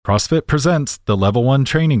CrossFit presents the Level 1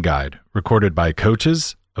 Training Guide, recorded by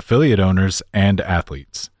coaches, affiliate owners, and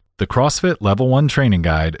athletes. The CrossFit Level 1 Training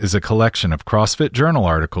Guide is a collection of CrossFit journal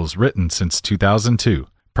articles written since 2002,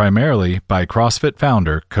 primarily by CrossFit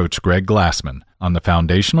founder Coach Greg Glassman, on the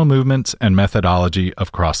foundational movements and methodology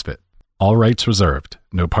of CrossFit. All rights reserved.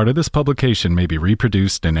 No part of this publication may be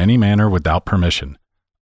reproduced in any manner without permission.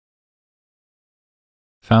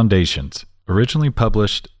 Foundations, originally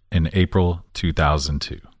published in April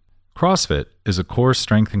 2002. CrossFit is a core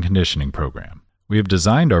strength and conditioning program. We have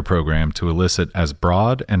designed our program to elicit as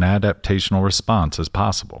broad an adaptational response as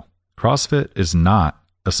possible. CrossFit is not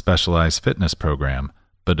a specialized fitness program,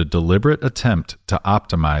 but a deliberate attempt to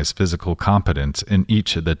optimize physical competence in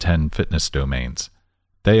each of the 10 fitness domains.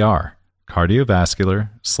 They are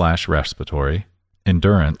cardiovascular/respiratory,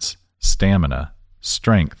 endurance, stamina,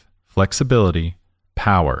 strength, flexibility,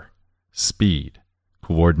 power, speed,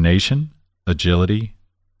 coordination, agility,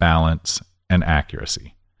 balance, and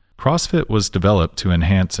accuracy. CrossFit was developed to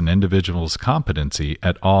enhance an individual's competency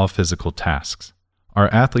at all physical tasks.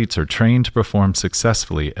 Our athletes are trained to perform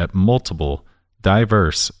successfully at multiple,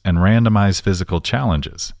 diverse, and randomized physical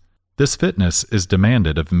challenges. This fitness is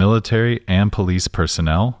demanded of military and police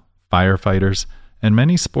personnel, firefighters, and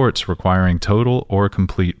many sports requiring total or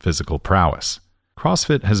complete physical prowess.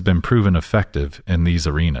 CrossFit has been proven effective in these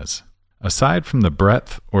arenas. Aside from the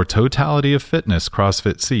breadth or totality of fitness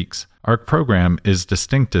CrossFit seeks, our program is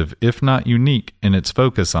distinctive, if not unique, in its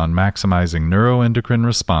focus on maximizing neuroendocrine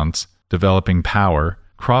response, developing power,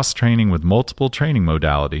 cross-training with multiple training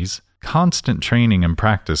modalities, constant training and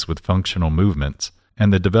practice with functional movements,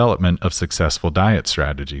 and the development of successful diet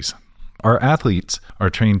strategies. Our athletes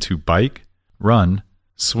are trained to bike, run,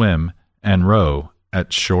 swim, and row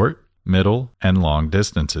at short, middle, and long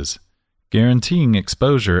distances, guaranteeing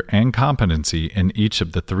exposure and competency in each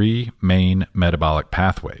of the 3 main metabolic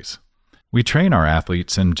pathways. We train our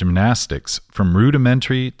athletes in gymnastics from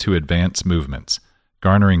rudimentary to advanced movements,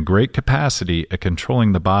 garnering great capacity at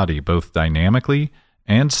controlling the body both dynamically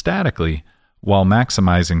and statically while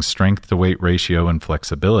maximizing strength-to-weight ratio and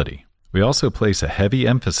flexibility. We also place a heavy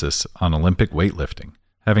emphasis on Olympic weightlifting.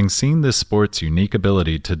 Having seen this sport's unique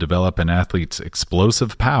ability to develop an athlete's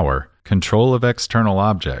explosive power, control of external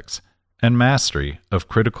objects, and mastery of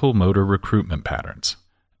critical motor recruitment patterns.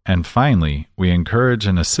 And finally, we encourage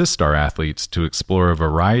and assist our athletes to explore a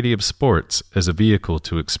variety of sports as a vehicle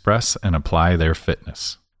to express and apply their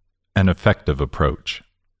fitness. An effective approach.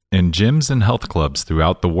 In gyms and health clubs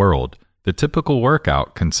throughout the world, the typical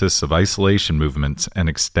workout consists of isolation movements and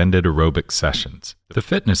extended aerobic sessions. The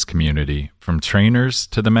fitness community, from trainers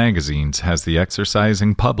to the magazines, has the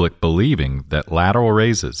exercising public believing that lateral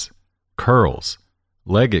raises, curls,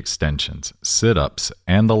 leg extensions, sit-ups,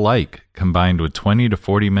 and the like, combined with 20 to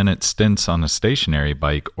 40-minute stints on a stationary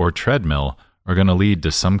bike or treadmill, are going to lead to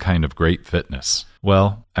some kind of great fitness.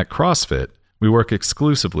 Well, at CrossFit, we work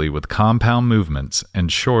exclusively with compound movements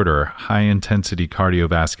and shorter, high-intensity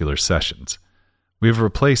cardiovascular sessions. We've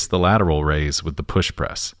replaced the lateral raise with the push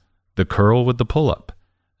press, the curl with the pull-up,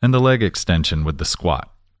 and the leg extension with the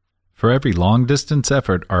squat. For every long-distance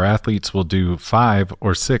effort, our athletes will do 5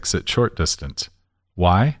 or 6 at short distance.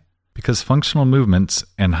 Why? Because functional movements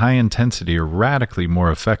and high intensity are radically more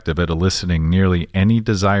effective at eliciting nearly any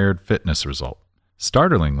desired fitness result.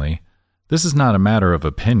 Startlingly, this is not a matter of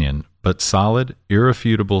opinion, but solid,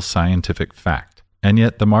 irrefutable scientific fact. And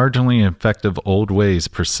yet the marginally effective old ways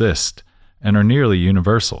persist and are nearly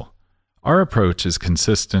universal. Our approach is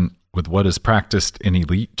consistent with what is practiced in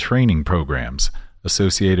elite training programs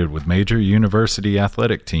associated with major university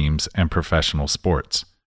athletic teams and professional sports.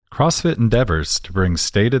 CrossFit endeavors to bring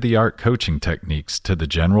state-of-the-art coaching techniques to the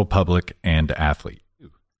general public and athlete.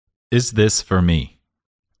 Is this for me?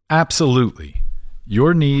 Absolutely.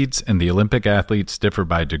 Your needs and the Olympic athletes differ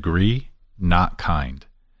by degree, not kind.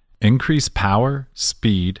 Increased power,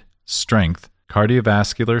 speed, strength,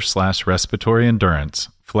 cardiovascular/respiratory endurance,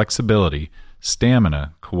 flexibility,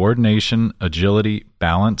 stamina, coordination, agility,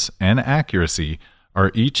 balance, and accuracy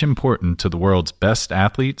are each important to the world's best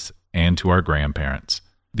athletes and to our grandparents.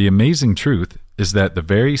 The amazing truth is that the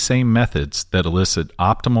very same methods that elicit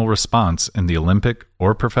optimal response in the Olympic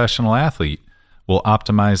or professional athlete will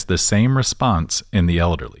optimize the same response in the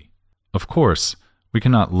elderly. Of course, we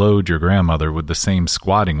cannot load your grandmother with the same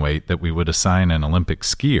squatting weight that we would assign an Olympic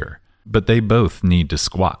skier, but they both need to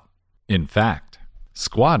squat. In fact,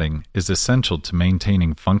 squatting is essential to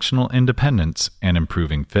maintaining functional independence and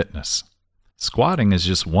improving fitness. Squatting is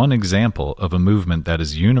just one example of a movement that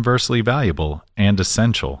is universally valuable and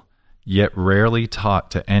essential, yet rarely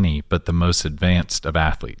taught to any but the most advanced of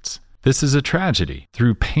athletes. This is a tragedy.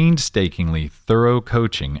 Through painstakingly thorough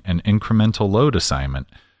coaching and incremental load assignment,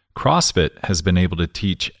 CrossFit has been able to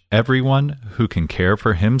teach everyone who can care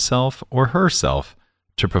for himself or herself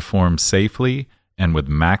to perform safely and with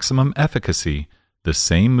maximum efficacy the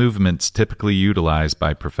same movements typically utilized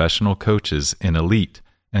by professional coaches in elite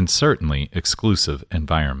and certainly exclusive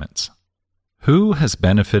environments. Who has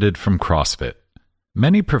benefited from CrossFit?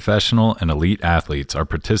 Many professional and elite athletes are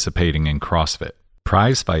participating in CrossFit.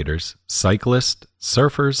 Prize fighters, cyclists,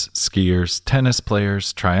 surfers, skiers, tennis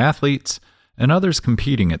players, triathletes, and others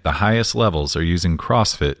competing at the highest levels are using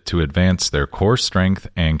CrossFit to advance their core strength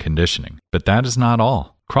and conditioning. But that is not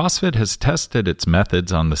all. CrossFit has tested its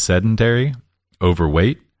methods on the sedentary,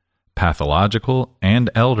 overweight, pathological, and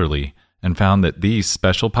elderly, and found that these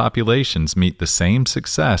special populations meet the same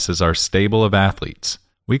success as our stable of athletes.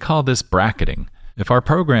 We call this bracketing. If our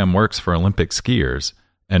program works for Olympic skiers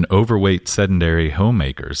and overweight sedentary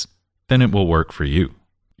homemakers, then it will work for you.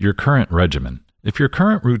 Your current regimen. If your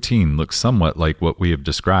current routine looks somewhat like what we have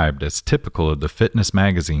described as typical of the fitness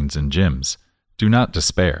magazines and gyms, do not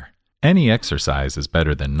despair. Any exercise is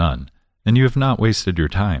better than none, and you have not wasted your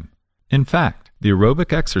time. In fact, the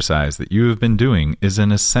aerobic exercise that you have been doing is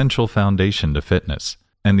an essential foundation to fitness,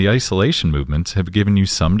 and the isolation movements have given you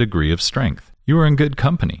some degree of strength. You are in good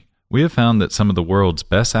company. We have found that some of the world's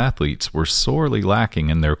best athletes were sorely lacking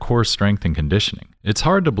in their core strength and conditioning. It's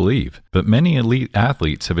hard to believe, but many elite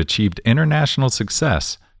athletes have achieved international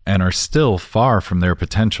success and are still far from their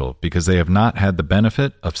potential because they have not had the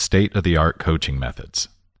benefit of state-of-the-art coaching methods.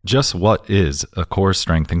 Just what is a core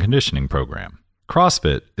strength and conditioning program?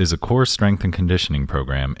 CrossFit is a core strength and conditioning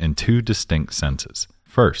program in two distinct senses.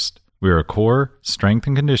 First, we are a core strength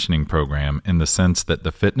and conditioning program in the sense that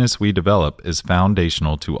the fitness we develop is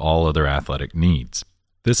foundational to all other athletic needs.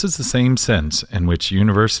 This is the same sense in which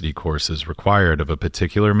university courses required of a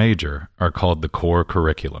particular major are called the core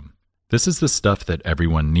curriculum. This is the stuff that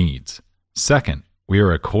everyone needs. Second, we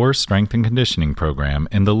are a core strength and conditioning program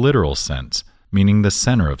in the literal sense, meaning the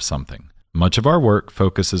center of something. Much of our work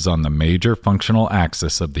focuses on the major functional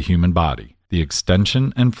axis of the human body, the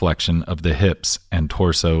extension and flexion of the hips and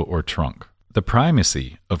torso or trunk. The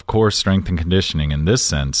primacy of core strength and conditioning in this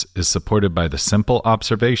sense is supported by the simple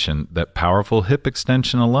observation that powerful hip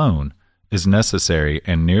extension alone is necessary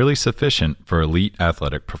and nearly sufficient for elite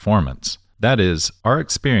athletic performance. That is, our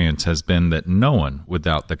experience has been that no one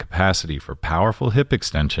without the capacity for powerful hip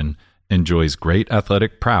extension enjoys great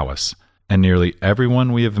athletic prowess, and nearly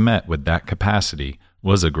everyone we have met with that capacity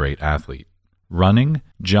was a great athlete. Running,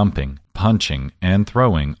 jumping, punching, and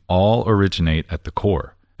throwing all originate at the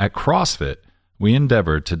core. At CrossFit, we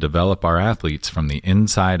endeavor to develop our athletes from the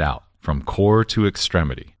inside out, from core to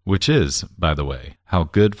extremity, which is, by the way, how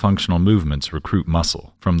good functional movements recruit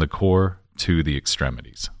muscle, from the core to the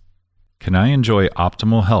extremities. Can I enjoy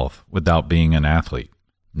optimal health without being an athlete?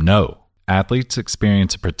 No. Athletes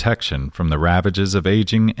experience a protection from the ravages of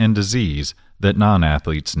aging and disease that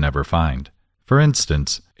non-athletes never find. For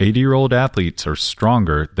instance, 80-year-old athletes are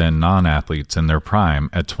stronger than non-athletes in their prime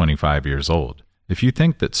at 25 years old. If you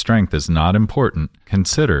think that strength is not important,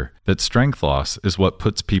 consider that strength loss is what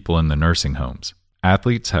puts people in the nursing homes.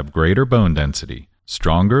 Athletes have greater bone density,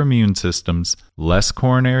 stronger immune systems, less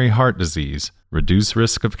coronary heart disease, reduced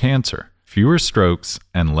risk of cancer, fewer strokes,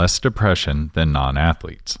 and less depression than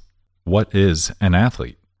non-athletes. What is an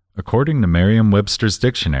athlete? According to Merriam-Webster's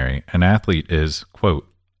dictionary, an athlete is, quote,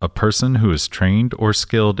 a person who is trained or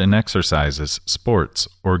skilled in exercises, sports,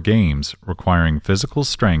 or games requiring physical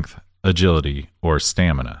strength, agility, or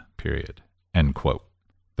stamina, period, end quote.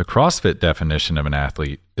 The CrossFit definition of an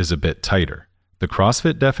athlete is a bit tighter. The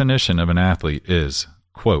CrossFit definition of an athlete is,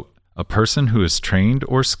 quote, a person who is trained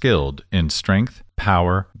or skilled in strength,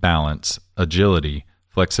 power, balance, agility,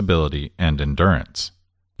 flexibility, and endurance,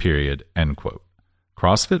 period, end quote.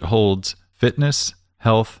 CrossFit holds fitness,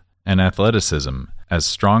 health, and athleticism as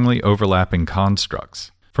strongly overlapping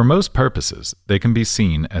constructs. For most purposes, they can be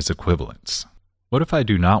seen as equivalents. What if I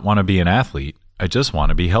do not want to be an athlete, I just want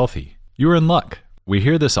to be healthy? You are in luck. We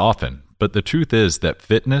hear this often, but the truth is that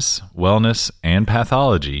fitness, wellness, and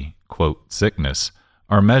pathology, quote, sickness,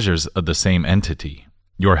 are measures of the same entity,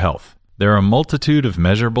 your health. There are a multitude of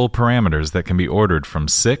measurable parameters that can be ordered from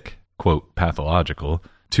sick, quote, pathological,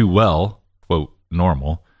 to well, quote,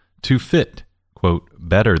 normal, to fit, quote,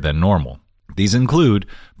 better than normal. These include,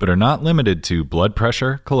 but are not limited to, blood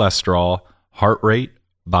pressure, cholesterol, heart rate,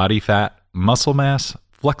 body fat, muscle mass,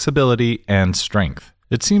 flexibility, and strength.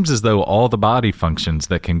 It seems as though all the body functions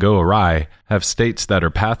that can go awry have states that are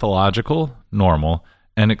pathological, normal,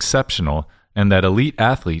 and exceptional, and that elite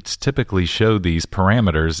athletes typically show these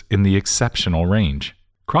parameters in the exceptional range.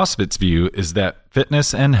 CrossFit's view is that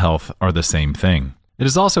fitness and health are the same thing. It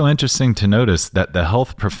is also interesting to notice that the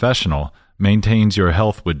health professional maintains your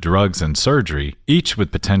health with drugs and surgery, each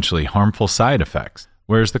with potentially harmful side effects,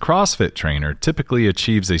 whereas the CrossFit trainer typically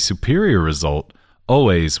achieves a superior result,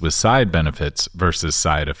 always with side benefits versus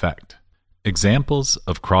side effect. Examples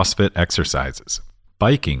of CrossFit exercises: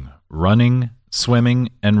 biking, running, swimming,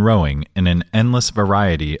 and rowing in an endless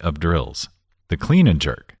variety of drills. The clean and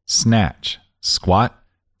jerk, snatch, squat,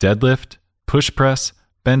 deadlift, push press,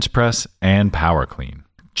 bench press, and power clean.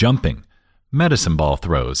 Jumping, medicine ball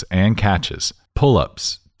throws and catches,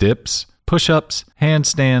 pull-ups, dips, push-ups,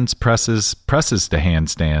 handstands, presses to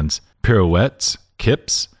handstands, pirouettes,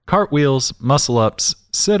 kips, cartwheels, muscle-ups,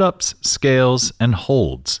 sit-ups, scales, and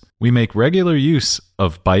holds. We make regular use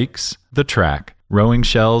of bikes, the track, rowing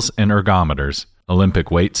shells and ergometers, Olympic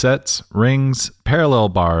weight sets, rings, parallel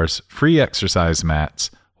bars, free exercise mats,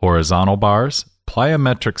 horizontal bars,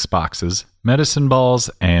 plyometrics boxes, medicine balls,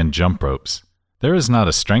 and jump ropes. There is not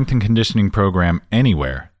a strength and conditioning program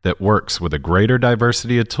anywhere that works with a greater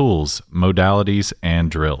diversity of tools, modalities,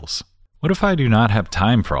 and drills. What if I do not have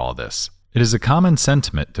time for all this? It is a common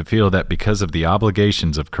sentiment to feel that because of the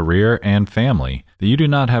obligations of career and family, that you do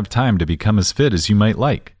not have time to become as fit as you might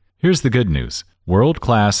like. Here's the good news.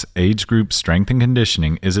 World-class age group strength and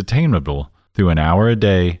conditioning is attainable through an hour a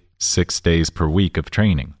day, 6 days per week of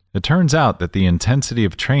training. It turns out that the intensity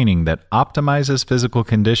of training that optimizes physical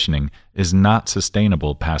conditioning is not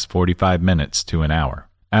sustainable past 45 minutes to an hour.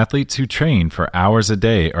 Athletes who train for hours a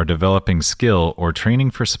day are developing skill or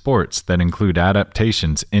training for sports that include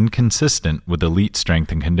adaptations inconsistent with elite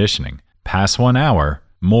strength and conditioning. Past 1 hour,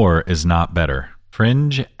 more is not better.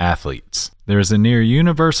 Fringe athletes. There is a near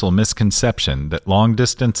universal misconception that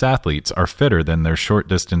long-distance athletes are fitter than their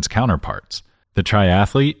short-distance counterparts. The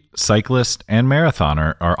triathlete, cyclist, and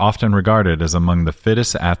marathoner are often regarded as among the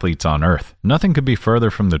fittest athletes on earth. Nothing could be further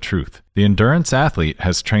from the truth. The endurance athlete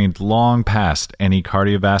has trained long past any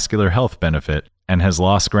cardiovascular health benefit and has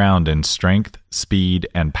lost ground in strength, speed,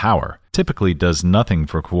 and power, typically does nothing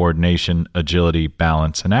for coordination, agility,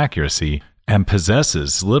 balance, and accuracy, and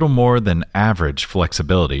possesses little more than average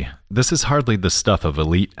flexibility. This is hardly the stuff of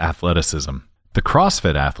elite athleticism. The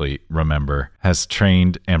CrossFit athlete, remember, has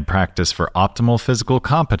trained and practiced for optimal physical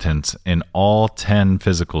competence in all 10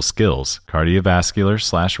 physical skills: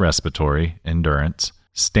 cardiovascular/respiratory, endurance,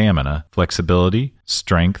 stamina, flexibility,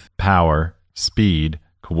 strength, power, speed,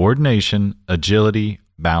 coordination, agility,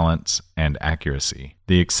 balance, and accuracy.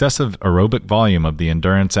 The excessive aerobic volume of the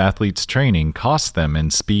endurance athlete's training costs them in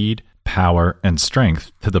speed, power, and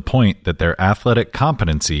strength to the point that their athletic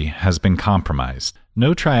competency has been compromised.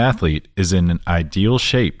 No triathlete is in an ideal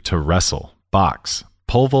shape to wrestle, box,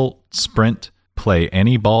 pole vault, sprint, play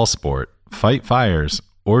any ball sport, fight fires,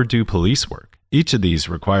 or do police work. Each of these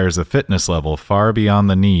requires a fitness level far beyond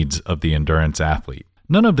the needs of the endurance athlete.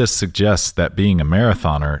 None of this suggests that being a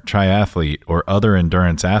marathoner, triathlete, or other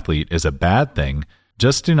endurance athlete is a bad thing.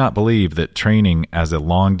 Just do not believe that training as a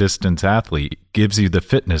long-distance athlete gives you the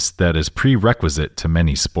fitness that is prerequisite to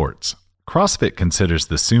many sports. CrossFit considers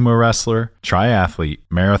the sumo wrestler, triathlete,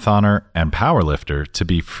 marathoner, and powerlifter to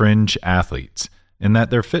be fringe athletes, in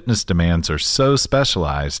that their fitness demands are so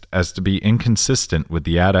specialized as to be inconsistent with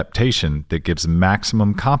the adaptation that gives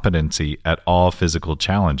maximum competency at all physical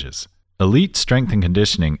challenges. Elite strength and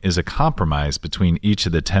conditioning is a compromise between each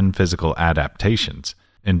of the 10 physical adaptations.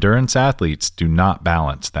 Endurance athletes do not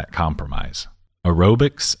balance that compromise.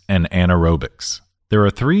 Aerobics and anaerobics. There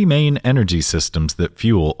are 3 main energy systems that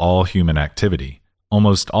fuel all human activity.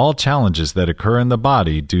 Almost all challenges that occur in the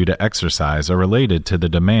body due to exercise are related to the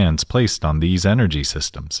demands placed on these energy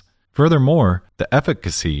systems. Furthermore, the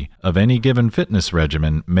efficacy of any given fitness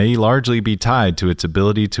regimen may largely be tied to its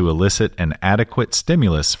ability to elicit an adequate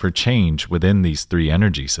stimulus for change within these 3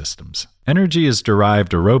 energy systems. Energy is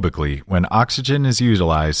derived aerobically when oxygen is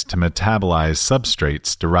utilized to metabolize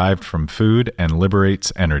substrates derived from food and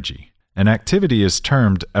liberates energy. An activity is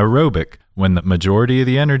termed aerobic when the majority of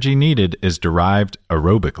the energy needed is derived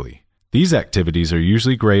aerobically. These activities are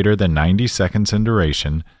usually greater than 90 seconds in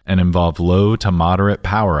duration and involve low to moderate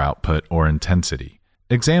power output or intensity.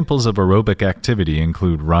 Examples of aerobic activity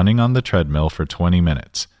include running on the treadmill for 20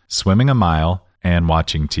 minutes, swimming a mile, and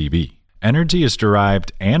watching TV. Energy is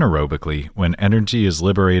derived anaerobically when energy is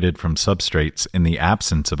liberated from substrates in the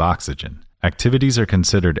absence of oxygen. Activities are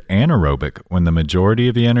considered anaerobic when the majority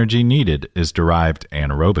of the energy needed is derived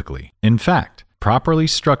anaerobically. In fact, properly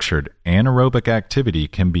structured anaerobic activity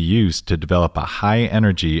can be used to develop a high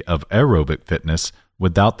energy of aerobic fitness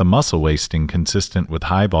without the muscle wasting consistent with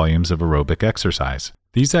high volumes of aerobic exercise.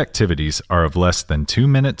 These activities are of less than 2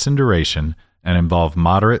 minutes in duration and involve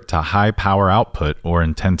moderate to high power output or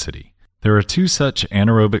intensity. There are two such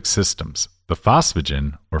anaerobic systems, the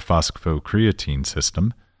phosphagen or phosphocreatine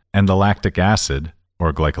system and the lactic acid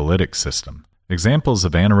or glycolytic system. Examples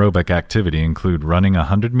of anaerobic activity include running a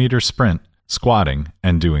 100-meter sprint, squatting,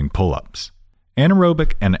 and doing pull-ups.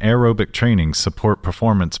 Anaerobic and aerobic training support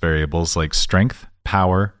performance variables like strength,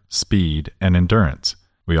 power, speed, and endurance.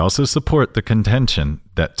 We also support the contention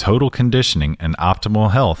that total conditioning and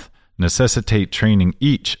optimal health necessitate training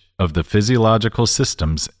each of the physiological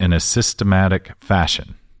systems in a systematic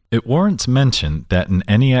fashion. It warrants mention that in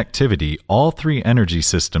any activity, all three energy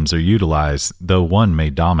systems are utilized, though one may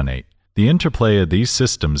dominate. The interplay of these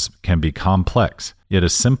systems can be complex, yet a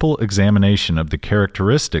simple examination of the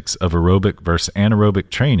characteristics of aerobic versus anaerobic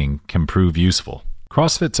training can prove useful.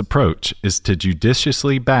 CrossFit's approach is to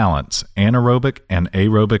judiciously balance anaerobic and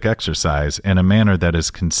aerobic exercise in a manner that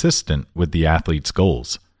is consistent with the athlete's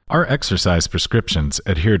goals. Our exercise prescriptions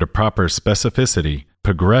adhere to proper specificity,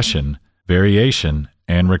 progression, variation,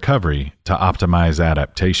 and recovery to optimize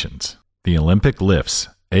adaptations. The Olympic lifts,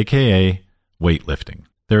 aka weightlifting.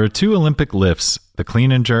 There are two Olympic lifts, the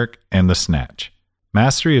clean and jerk and the snatch.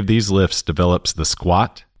 Mastery of these lifts develops the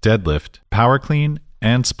squat, deadlift, power clean,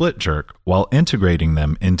 and split jerk while integrating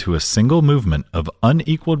them into a single movement of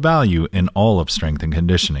unequaled value in all of strength and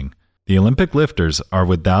conditioning. The Olympic lifters are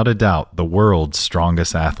without a doubt the world's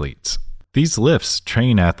strongest athletes. These lifts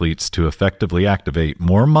train athletes to effectively activate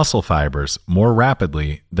more muscle fibers more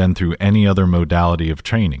rapidly than through any other modality of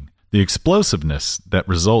training. The explosiveness that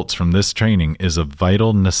results from this training is a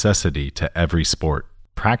vital necessity to every sport.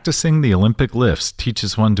 Practicing the Olympic lifts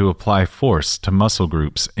teaches one to apply force to muscle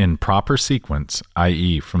groups in proper sequence,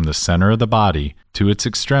 i.e., from the center of the body to its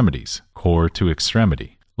extremities, core to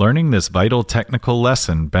extremity. Learning this vital technical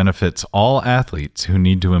lesson benefits all athletes who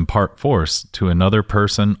need to impart force to another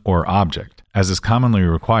person or object, as is commonly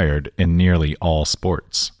required in nearly all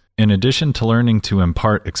sports. In addition to learning to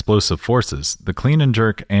impart explosive forces, the clean and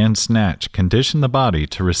jerk and snatch condition the body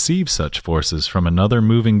to receive such forces from another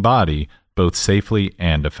moving body both safely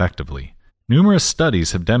and effectively. Numerous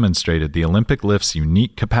studies have demonstrated the Olympic lift's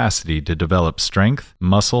unique capacity to develop strength,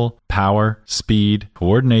 muscle, power, speed,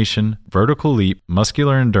 coordination, vertical leap,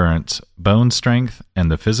 muscular endurance, bone strength,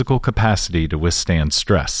 and the physical capacity to withstand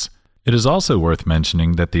stress. It is also worth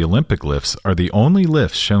mentioning that the Olympic lifts are the only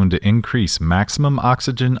lifts shown to increase maximum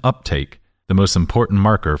oxygen uptake, the most important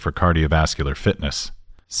marker for cardiovascular fitness.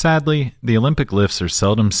 Sadly, the Olympic lifts are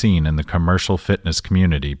seldom seen in the commercial fitness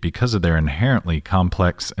community because of their inherently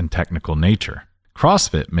complex and technical nature.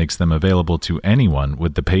 CrossFit makes them available to anyone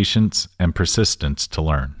with the patience and persistence to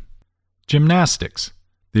learn. Gymnastics.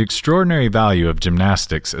 The extraordinary value of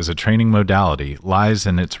gymnastics as a training modality lies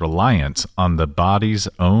in its reliance on the body's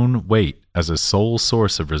own weight as a sole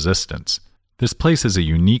source of resistance. This places a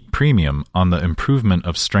unique premium on the improvement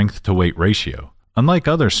of strength-to-weight ratio. Unlike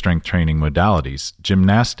other strength training modalities,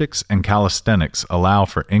 gymnastics and calisthenics allow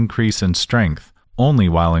for increase in strength only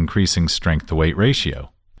while increasing strength-to-weight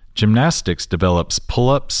ratio. Gymnastics develops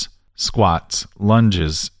pull-ups, squats,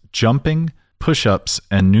 lunges, jumping, push-ups,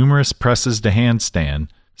 and numerous presses to handstand,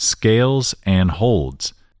 scales, and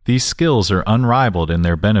holds. These skills are unrivaled in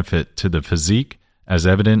their benefit to the physique, as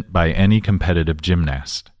evident by any competitive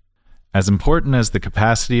gymnast. As important as the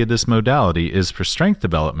capacity of this modality is for strength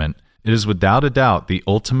development, it is without a doubt the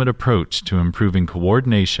ultimate approach to improving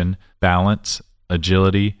coordination, balance,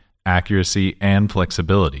 agility, accuracy, and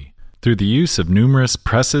flexibility. Through the use of numerous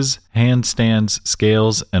presses, handstands,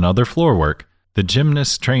 scales, and other floor work, the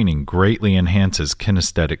gymnast's training greatly enhances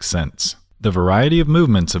kinesthetic sense. The variety of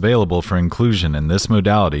movements available for inclusion in this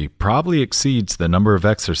modality probably exceeds the number of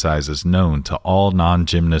exercises known to all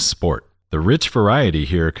non-gymnast sport. The rich variety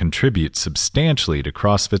here contributes substantially to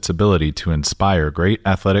CrossFit's ability to inspire great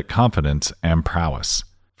athletic confidence and prowess.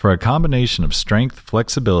 For a combination of strength,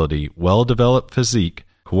 flexibility, well-developed physique,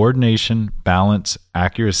 coordination, balance,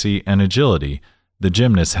 accuracy, and agility, the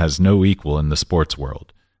gymnast has no equal in the sports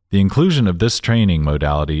world. The inclusion of this training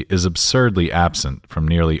modality is absurdly absent from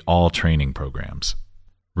nearly all training programs.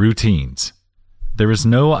 Routines. There is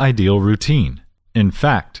no ideal routine. In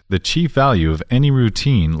fact, the chief value of any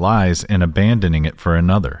routine lies in abandoning it for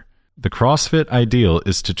another. The CrossFit ideal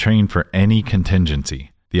is to train for any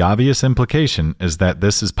contingency. The obvious implication is that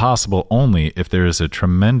this is possible only if there is a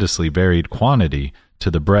tremendously varied quantity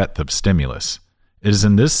to the breadth of stimulus. It is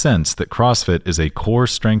in this sense that CrossFit is a core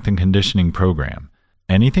strength and conditioning program.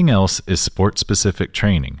 Anything else is sport-specific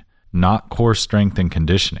training, not core strength and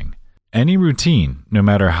conditioning. Any routine, no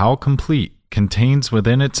matter how complete, contains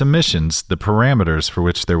within its emissions the parameters for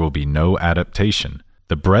which there will be no adaptation.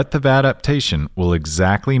 The breadth of adaptation will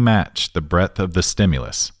exactly match the breadth of the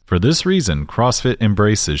stimulus. For this reason, CrossFit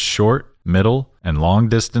embraces short, middle, and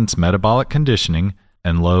long-distance metabolic conditioning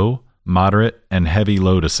and low, moderate, and heavy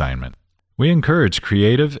load assignment. We encourage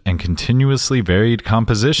creative and continuously varied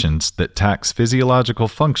compositions that tax physiological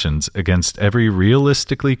functions against every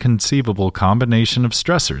realistically conceivable combination of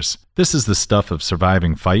stressors. This is the stuff of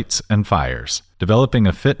surviving fights and fires. Developing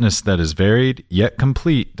a fitness that is varied yet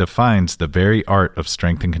complete defines the very art of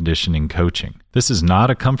strength and conditioning coaching. This is not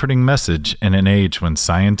a comforting message in an age when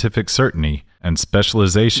scientific certainty and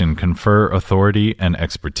specialization confer authority and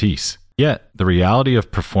expertise. Yet, the reality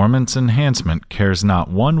of performance enhancement cares not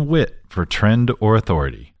one whit for trend or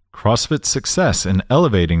authority. CrossFit's success in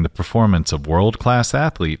elevating the performance of world-class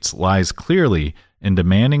athletes lies clearly in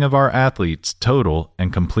demanding of our athletes total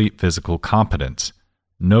and complete physical competence.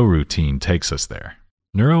 No routine takes us there.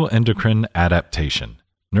 Neuroendocrine adaptation.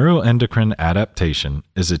 Neuroendocrine adaptation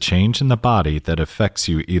is a change in the body that affects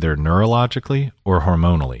you either neurologically or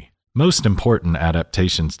hormonally. Most important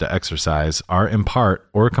adaptations to exercise are in part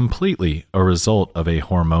or completely a result of a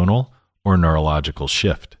hormonal or neurological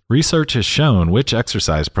shift. Research has shown which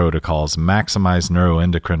exercise protocols maximize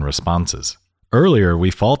neuroendocrine responses. Earlier,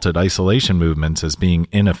 we faulted isolation movements as being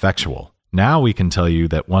ineffectual. Now we can tell you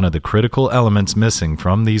that one of the critical elements missing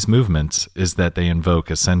from these movements is that they invoke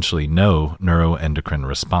essentially no neuroendocrine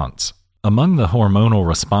response. Among the hormonal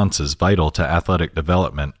responses vital to athletic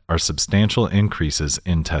development are substantial increases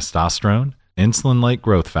in testosterone, insulin-like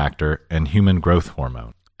growth factor, and human growth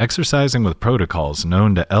hormone. Exercising with protocols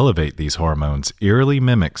known to elevate these hormones eerily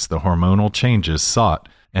mimics the hormonal changes sought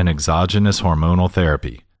in exogenous hormonal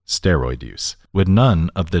therapy, steroid use, with none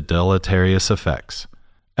of the deleterious effects.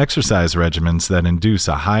 Exercise regimens that induce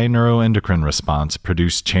a high neuroendocrine response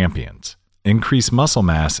produce champions. Increased muscle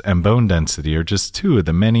mass and bone density are just two of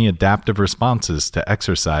the many adaptive responses to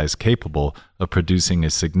exercise capable of producing a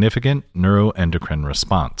significant neuroendocrine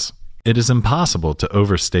response. It is impossible to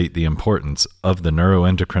overstate the importance of the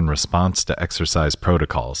neuroendocrine response to exercise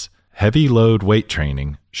protocols. Heavy load weight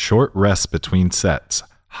training, short rests between sets,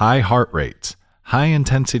 high heart rates, high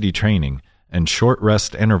intensity training, and short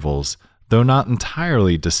rest intervals, though not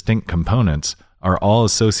entirely distinct components, are all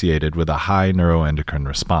associated with a high neuroendocrine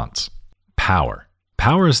response. Power.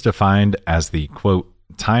 Power is defined as the, quote,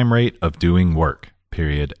 time rate of doing work,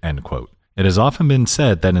 period, end quote. It has often been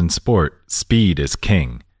said that in sport, speed is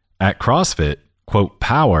king. At CrossFit, quote,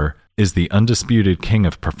 power is the undisputed king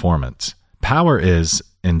of performance. Power is,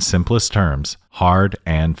 in simplest terms, hard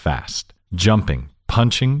and fast. Jumping,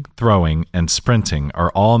 punching, throwing, and sprinting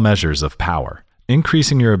are all measures of power.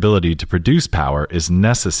 Increasing your ability to produce power is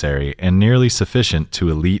necessary and nearly sufficient to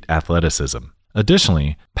elite athleticism.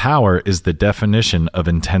 Additionally, power is the definition of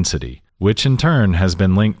intensity, which in turn has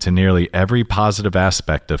been linked to nearly every positive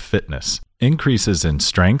aspect of fitness. Increases in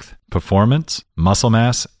strength, performance, muscle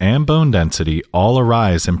mass, and bone density all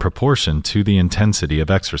arise in proportion to the intensity of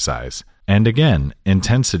exercise. And again,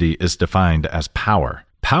 intensity is defined as power.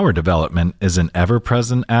 Power development is an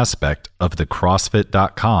ever-present aspect of the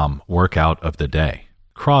CrossFit.com workout of the day.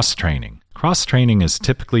 Cross-training. Cross-training is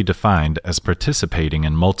typically defined as participating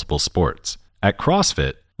in multiple sports. At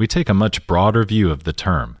CrossFit, we take a much broader view of the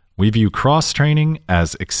term. We view cross-training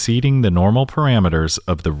as exceeding the normal parameters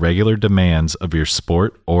of the regular demands of your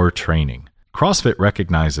sport or training. CrossFit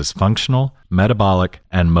recognizes functional, metabolic,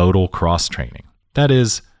 and modal cross-training. That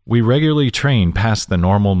is, we regularly train past the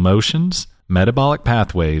normal motions, metabolic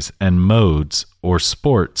pathways, and modes or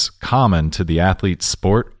sports common to the athlete's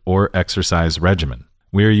sport or exercise regimen.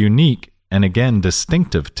 We are unique and again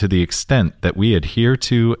distinctive to the extent that we adhere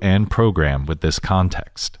to and program with this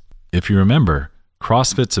context. If you remember,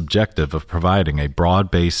 CrossFit's objective of providing a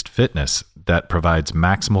broad-based fitness that provides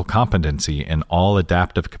maximal competency in all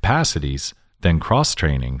adaptive capacities, then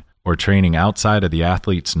cross-training, or training outside of the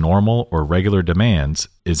athlete's normal or regular demands,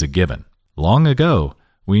 is a given. Long ago,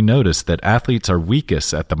 we noticed that athletes are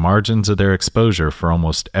weakest at the margins of their exposure for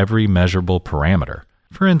almost every measurable parameter.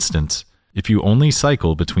 For instance, if you only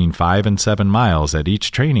cycle between 5 and 7 miles at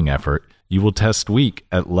each training effort, you will test weak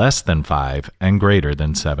at less than 5 and greater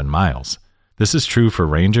than 7 miles. This is true for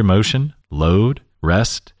range of motion, load,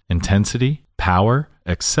 rest, intensity, power,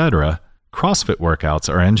 etc. CrossFit workouts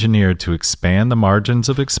are engineered to expand the margins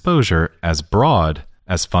of exposure as broad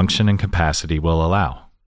as function and capacity will allow.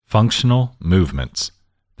 Functional movements.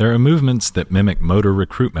 There are movements that mimic motor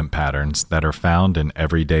recruitment patterns that are found in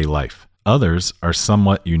everyday life. Others are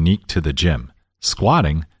somewhat unique to the gym.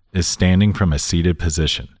 Squatting is standing from a seated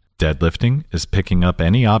position. Deadlifting is picking up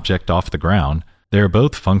any object off the ground. They are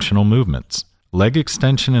both functional movements. Leg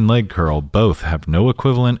extension and leg curl both have no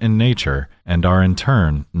equivalent in nature and are in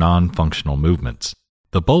turn non-functional movements.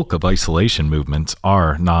 The bulk of isolation movements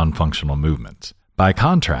are non-functional movements. By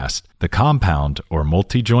contrast, the compound or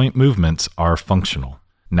multi-joint movements are functional.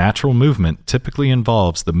 Natural movement typically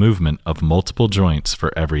involves the movement of multiple joints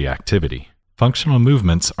for every activity. Functional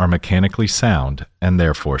movements are mechanically sound and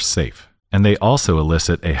therefore safe, and they also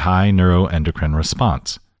elicit a high neuroendocrine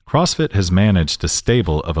response. CrossFit has managed a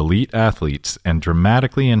stable of elite athletes and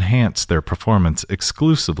dramatically enhanced their performance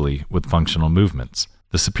exclusively with functional movements.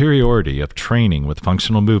 The superiority of training with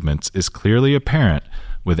functional movements is clearly apparent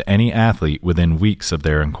with any athlete within weeks of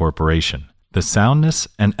their incorporation. The soundness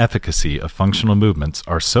and efficacy of functional movements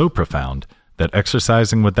are so profound that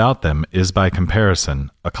exercising without them is by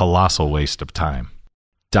comparison a colossal waste of time.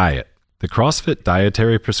 Diet. The CrossFit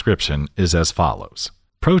dietary prescription is as follows.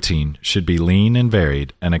 Protein should be lean and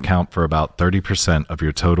varied and account for about 30% of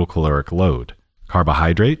your total caloric load.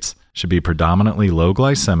 Carbohydrates should be predominantly low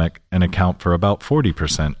glycemic and account for about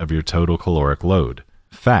 40% of your total caloric load.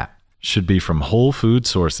 Fat should be from whole food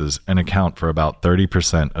sources and account for about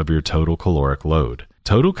 30% of your total caloric load.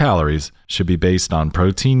 Total calories should be based on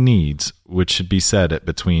protein needs, which should be set at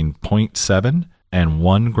between 0.7 and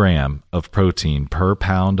 1 gram of protein per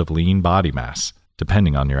pound of lean body mass.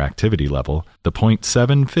 Depending on your activity level, the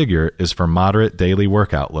 0.7 figure is for moderate daily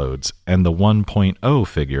workout loads, and the 1.0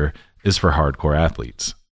 figure is for hardcore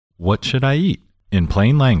athletes. What should I eat? In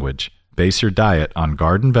plain language, base your diet on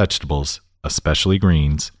garden vegetables, especially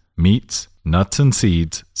greens, meats, nuts and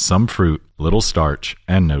seeds, some fruit, little starch,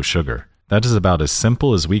 and no sugar. That is about as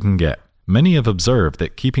simple as we can get. Many have observed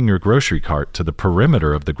that keeping your grocery cart to the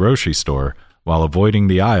perimeter of the grocery store while avoiding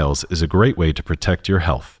the aisles is a great way to protect your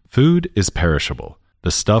health. Food is perishable.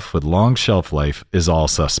 The stuff with long shelf life is all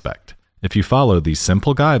suspect. If you follow these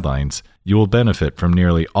simple guidelines, you will benefit from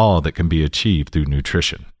nearly all that can be achieved through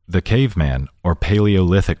nutrition. The caveman or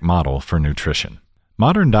Paleolithic model for nutrition.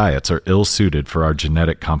 Modern diets are ill-suited for our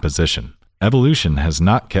genetic composition. Evolution has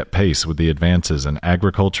not kept pace with the advances in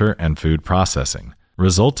agriculture and food processing,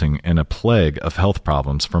 resulting in a plague of health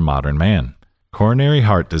problems for modern man. Coronary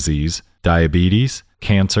heart disease, diabetes,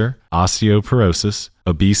 cancer, osteoporosis,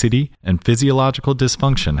 obesity, and physiological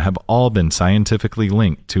dysfunction have all been scientifically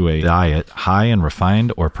linked to a diet high in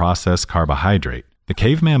refined or processed carbohydrate. The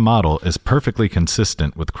caveman model is perfectly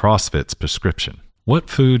consistent with CrossFit's prescription. What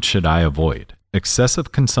food should I avoid?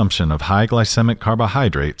 Excessive consumption of high glycemic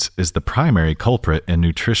carbohydrates is the primary culprit in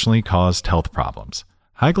nutritionally caused health problems.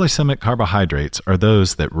 High glycemic carbohydrates are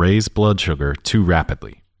those that raise blood sugar too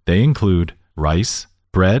rapidly. They include rice,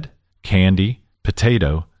 bread, candy,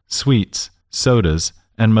 potato, sweets, sodas,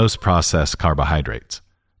 and most processed carbohydrates.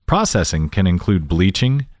 Processing can include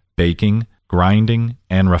bleaching, baking, grinding,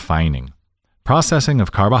 and refining. Processing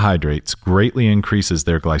of carbohydrates greatly increases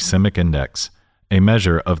their glycemic index, a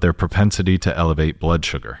measure of their propensity to elevate blood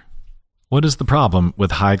sugar. What is the problem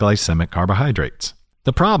with high glycemic carbohydrates?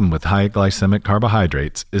 The problem with high glycemic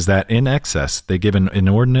carbohydrates is that in excess they give an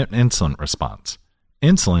inordinate insulin response.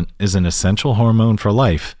 Insulin is an essential hormone for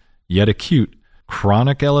life, yet acute,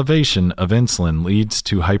 chronic elevation of insulin leads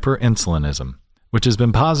to hyperinsulinism, which has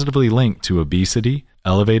been positively linked to obesity,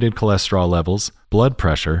 elevated cholesterol levels, blood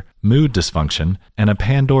pressure, mood dysfunction, and a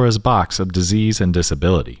Pandora's box of disease and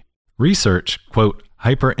disability. Research, quote,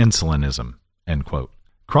 hyperinsulinism, end quote.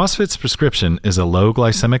 CrossFit's prescription is a low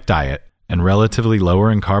glycemic diet and relatively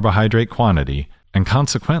lower in carbohydrate quantity, and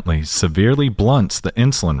consequently severely blunts the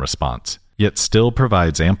insulin response, yet still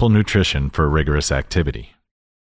provides ample nutrition for rigorous activity.